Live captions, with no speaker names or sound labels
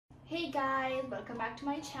Hey guys, welcome back to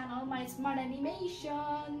my channel, my smart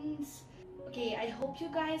animations. Okay, I hope you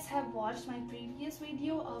guys have watched my previous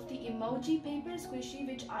video of the emoji paper squishy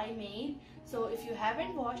which I made. So if you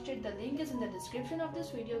haven't watched it, the link is in the description of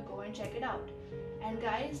this video. Go and check it out. And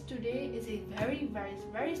guys, today is a very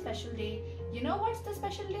special day. You know what's the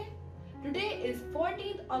special day? Today is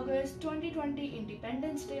 14th August 2020,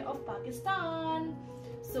 Independence Day of Pakistan.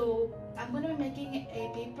 So I'm gonna be making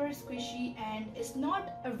a paper squishy, and it's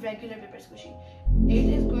not a regular paper squishy. It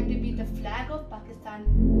is going to be the flag of Pakistan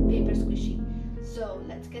paper squishy. So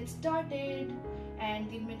let's get started. And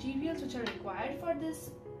the materials which are required for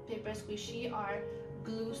this paper squishy are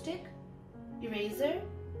glue stick, eraser,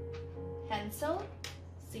 pencil,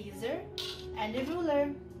 scissor, and a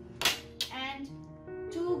ruler, and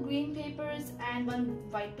 2 green papers and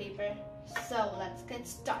 1 white paper. So let's get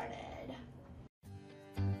started.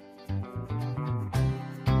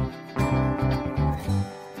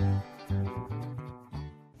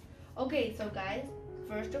 Okay, so guys,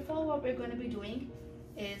 first of all, what we're going to be doing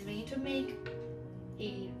is we need to make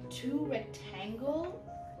a 2 rectangle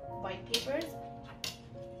white papers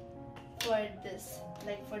for this,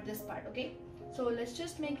 like for this part. Okay, so let's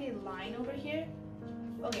just make a line over here.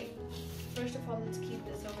 Okay, first of all, let's keep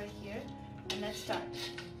this over here and let's start.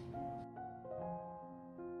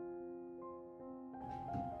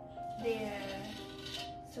 There.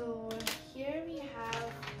 So here we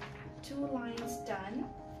have 2 lines done.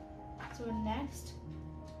 So next,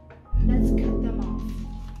 let's cut them off.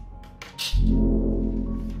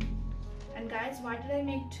 And guys, why did I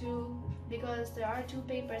make 2? Because there are 2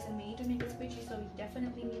 papers and we need to make a squishy, so we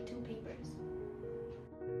definitely need 2 papers.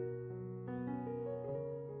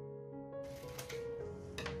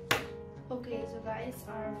 Okay, so guys,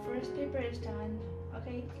 our first paper is done.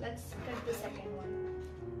 Okay, let's cut the second one.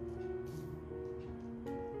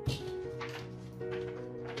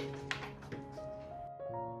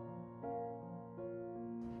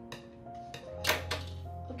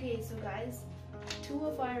 Okay, so guys, 2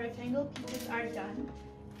 of our rectangle pieces are done.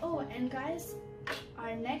 Oh, and guys,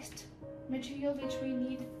 our next material which we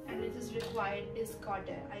need and it is required is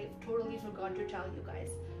cotton. I totally forgot to tell you guys.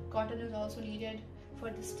 Cotton is also needed for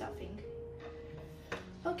the stuffing.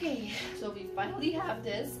 Okay, so we finally have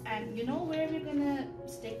this, and you know where we're gonna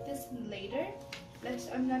stick this later?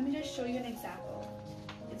 Let me just show you an example.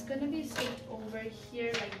 It's gonna be sticked over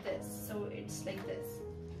here like this. So it's like this.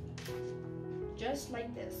 Just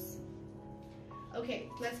like this. Okay,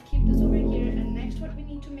 let's keep this over here, and next what we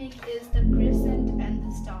need to make is the crescent and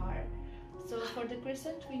the star. So for the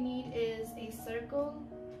crescent we need is a circle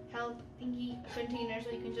help thingy container, so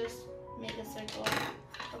you can just make a circle.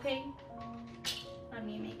 Okay, let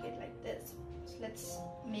me make it like this. So let's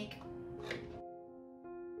make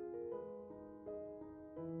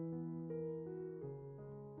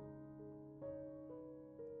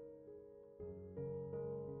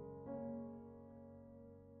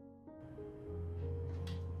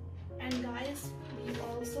And guys, we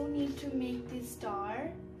also need to make the star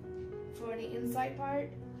for the inside part,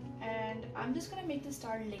 and I'm just gonna make the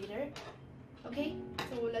star later. Okay,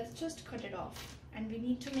 so let's just cut it off, and we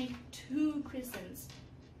need to make 2 crescents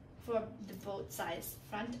for the both sides,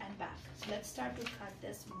 front and back. So let's start to cut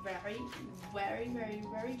this very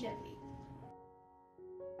gently.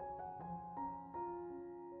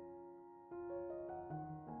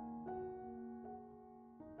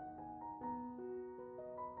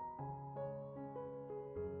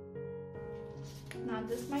 Now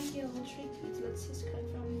this might be a little tricky, so let's just cut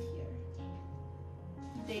from here.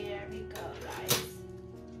 There we go, guys.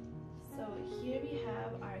 So here we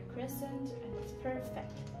have our crescent, and it's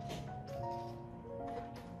perfect.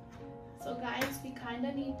 So guys, we kind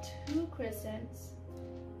of need 2 crescents,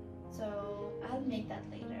 so I'll make that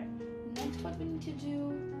later. Next, what we need to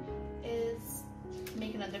do is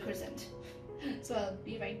make another crescent. So I'll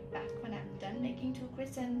be right back when I'm done making 2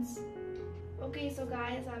 crescents. Okay, so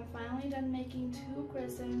guys, I'm finally done making 2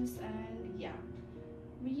 crescents, and yeah,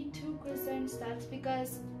 we need 2 crescents. That's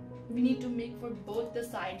because we need to make for both the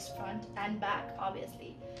sides, front and back,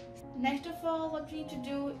 obviously. Next of all, what we need to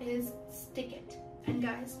do is stick it. And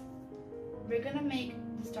guys, we're gonna make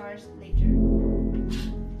the stars later.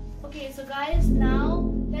 Okay, so guys,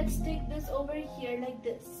 now let's stick this over here like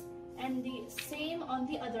this, and the same on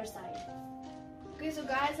the other side. Okay, so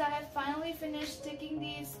guys, I have finally finished sticking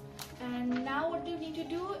these, and now what you need to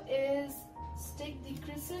do is stick these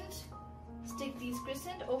crescent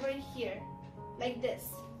over here like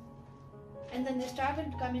this, and then the star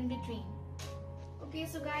will come in between. Okay,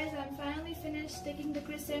 so guys, I'm finally finished sticking the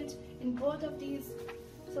crescent in both of these.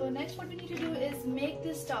 So next what we need to do is make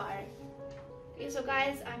the star. Okay, so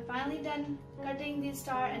guys, I'm finally done cutting the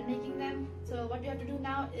star and making them. So what you have to do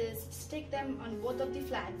now is stick them on both of the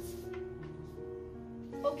flags.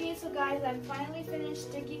 Okay, so guys, I'm finally finished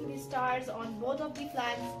sticking the stars on both of the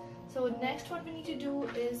flags. So next what we need to do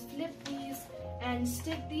is flip these and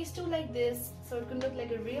stick these two like this so it can look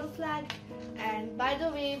like a real flag. And by the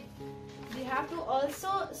way, we have to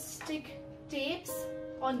also stick tapes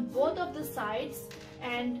on both of the sides,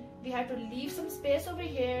 and we have to leave some space over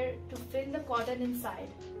here to fill the cotton inside.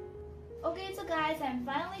 Okay, so guys, I'm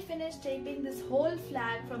finally finished taping this whole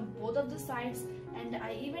flag from both of the sides, and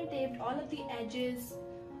I even taped all of the edges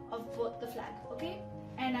of both the flag, okay?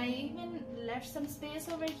 And I even left some space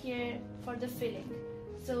over here for the filling.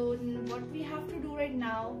 So what we have to do right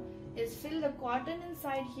now is fill the cotton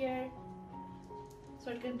inside here so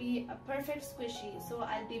it can be a perfect squishy. So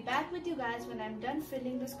I'll be back with you guys when I'm done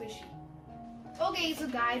filling the squishy. Okay, so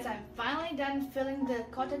guys, I'm finally done filling the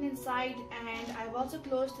cotton inside, and I've also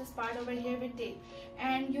closed this part over here with tape.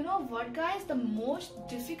 And you know what, guys, the most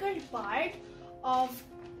difficult part of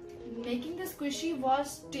making the squishy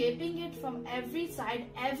was taping it from every side,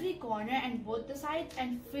 every corner and both the sides,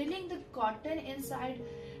 and filling the cotton inside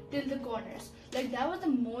till the corners. Like, that was the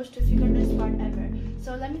most difficult part ever.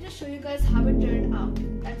 So let me just show you guys how it turned out.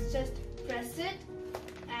 Let's just press it,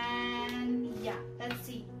 and yeah, let's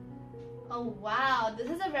see. Oh wow, this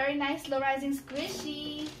is a very nice slow rising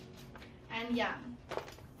squishy. And yeah,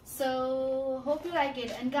 so hope you like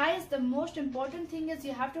it. And guys, the most important thing is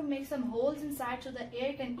you have to make some holes inside so the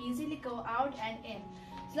air can easily go out and in.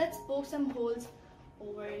 So let's poke some holes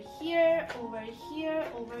over here, over here,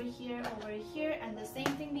 over here, over here, and the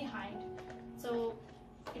same thing behind. So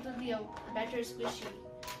it will be a better squishy.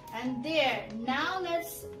 And there, now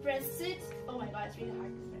let's press it. Oh my god, it's really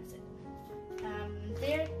hard to press it.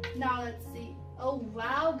 There, now let's see. Oh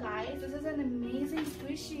wow, guys, this is an amazing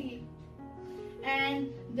squishy.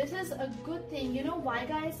 And this is a good thing. You know why,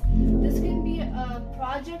 guys? This can be a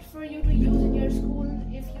project for you to use in your school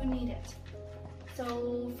if you need it.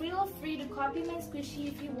 So feel free to copy my squishy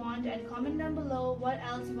if you want, and comment down below what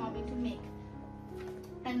else you want me to make.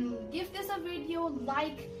 And give this a video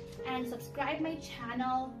like and subscribe my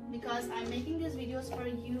channel, because I'm making these videos for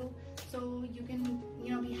you so you can,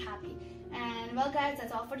 be happy. And well guys,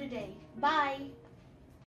 that's all for today. Bye.